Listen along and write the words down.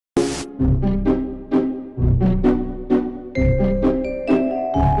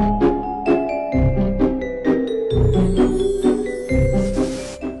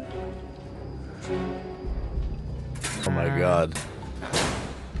Oh my God.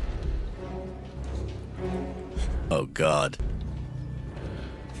 Oh God.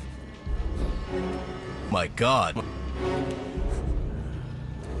 My God.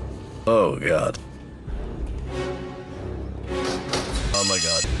 Oh God. Oh my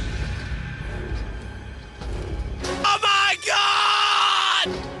God. Oh my God!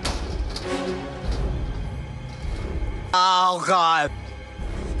 Oh God.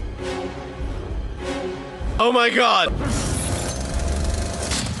 Oh my God.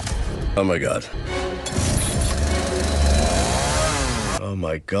 Oh my God. Oh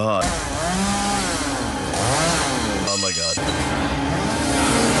my God. Oh my God.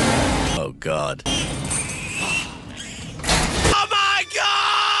 Oh God. Oh my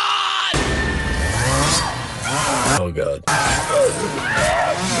God! Oh God.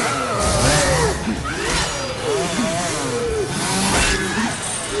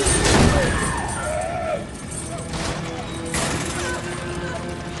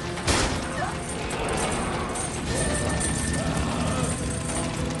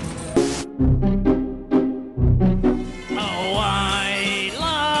 Oh, I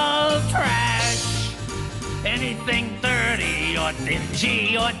love trash. Anything dirty or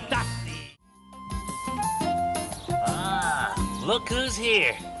dingy or dusty. Ah, look who's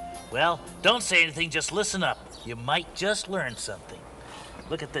here. Well, don't say anything, just listen up. You might just learn something.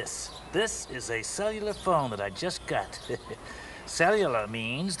 Look at this. This is a cellular phone that I just got. Cellular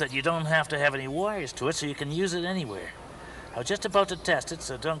means that you don't have to have any wires to it, so you can use it anywhere. I was just about to test it,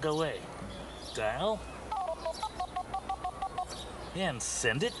 so don't go away. Dial. And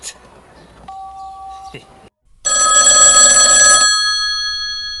send it.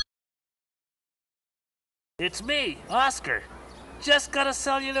 It's me, Oscar. Just got a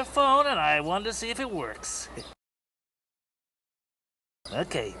cellular phone and I wanted to see if it works.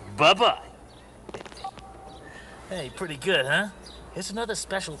 Okay, bye-bye. Hey, pretty good, huh? It's another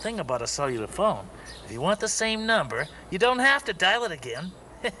special thing about a cellular phone. If you want the same number, you don't have to dial it again.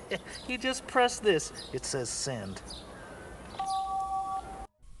 You just press this. It says send.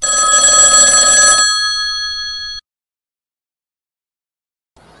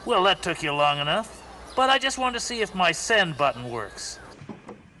 Well, that took you long enough. But I just wanted to see if my send button works.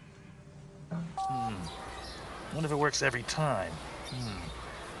 Wonder if it works every time.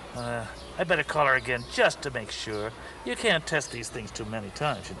 I better call her again just to make sure. You can't test these things too many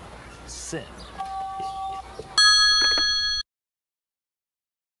times, you know. Send.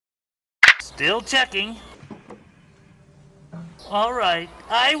 Still checking. All right,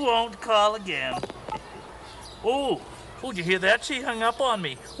 I won't call again. Oh, did you hear that? She hung up on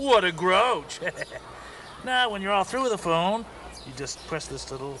me. What a grouch. Now, when you're all through with the phone, you just press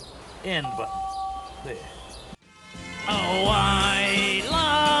this little end button. There. Oh, I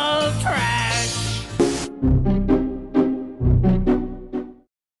love trash.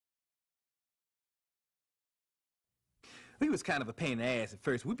 He was kind of a pain in the ass at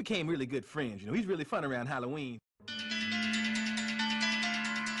first. We became really good friends. You know, he's really fun around Halloween.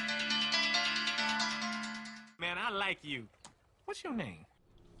 Man, I like you. What's your name?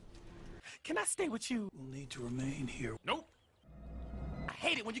 Can I stay with you? We'll need to remain here. Nope. I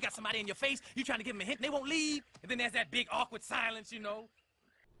hate it when you got somebody in your face, you trying to give them a hint, and they won't leave, and then there's that big awkward silence, you know.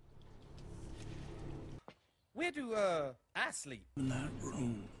 Where do, I sleep? In that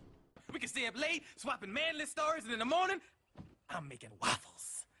room. We can stay up late, swapping manly stories, and in the morning, I'm making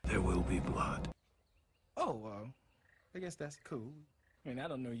waffles. There will be blood. Oh, well, I guess that's cool. I mean, I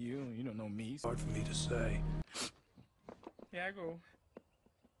don't know you, and you don't know me, so... Hard for me to say. Yeah, I go.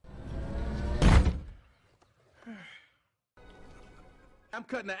 I'm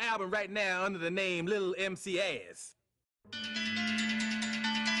cutting an album right now under the name Little MC Ass.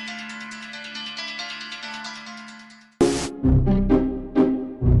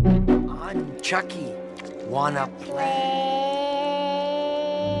 I'm Chucky. Wanna play?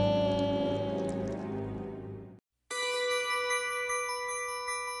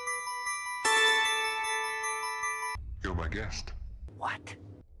 You're my guest. What?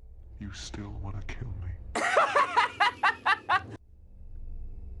 You still want to kill me?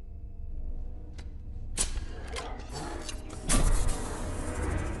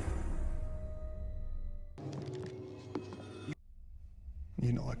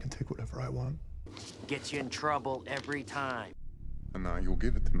 You know I can take whatever I want. Gets you in trouble every time. And now you'll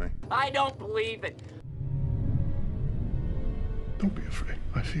give it to me. I don't believe it. Don't be afraid.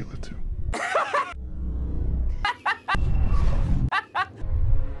 I feel it too.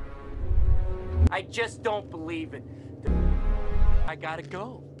 I just don't believe it. I gotta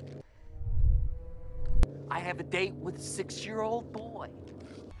go. I have a date with a 6-year-old boy.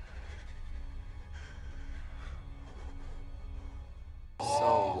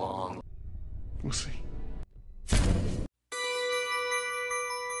 So long. We'll see.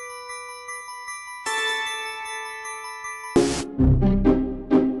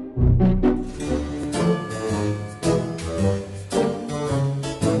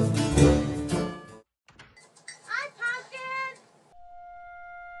 Hi, Pumpkin!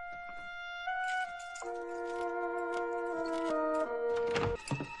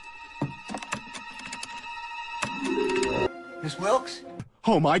 Miss Wilkes?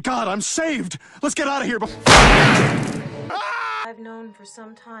 Oh my God, I'm saved! Let's get out of here before. I've known for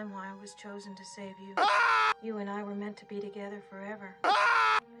some time why I was chosen to save you. You and I were meant to be together forever.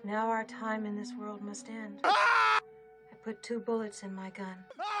 Now our time in this world must end. I put 2 bullets in my gun.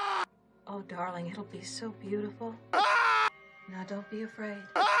 Oh, darling, it'll be so beautiful. Now don't be afraid.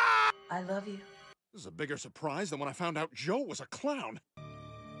 I love you. This is a bigger surprise than when I found out Joe was a clown.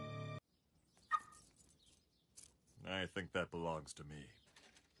 I think that belongs to me.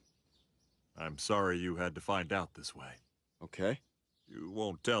 I'm sorry you had to find out this way. Okay. You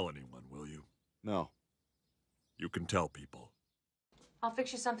won't tell anyone, will you? No. You can tell people. I'll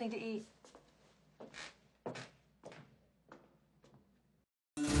fix you something to eat.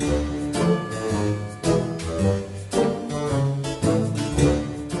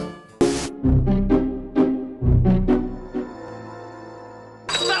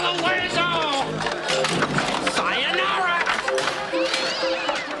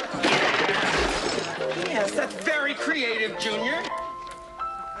 Yes, that's very creative, Junior.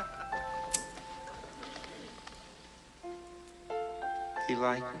 He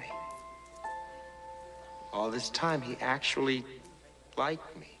liked me. All this time, he actually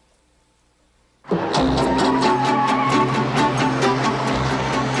liked me. Can't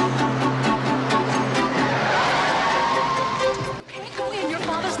go in. Your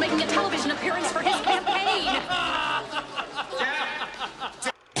father's making a television appearance for his campaign.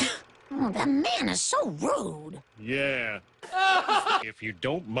 Oh, that man is so rude. Yeah. If you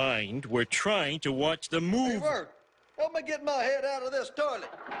don't mind, we're trying to watch the movie. Hey, Vern, help me get my head out of this toilet.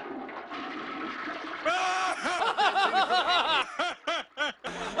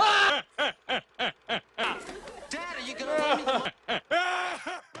 Dad, are you gonna let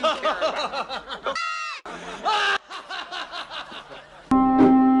me?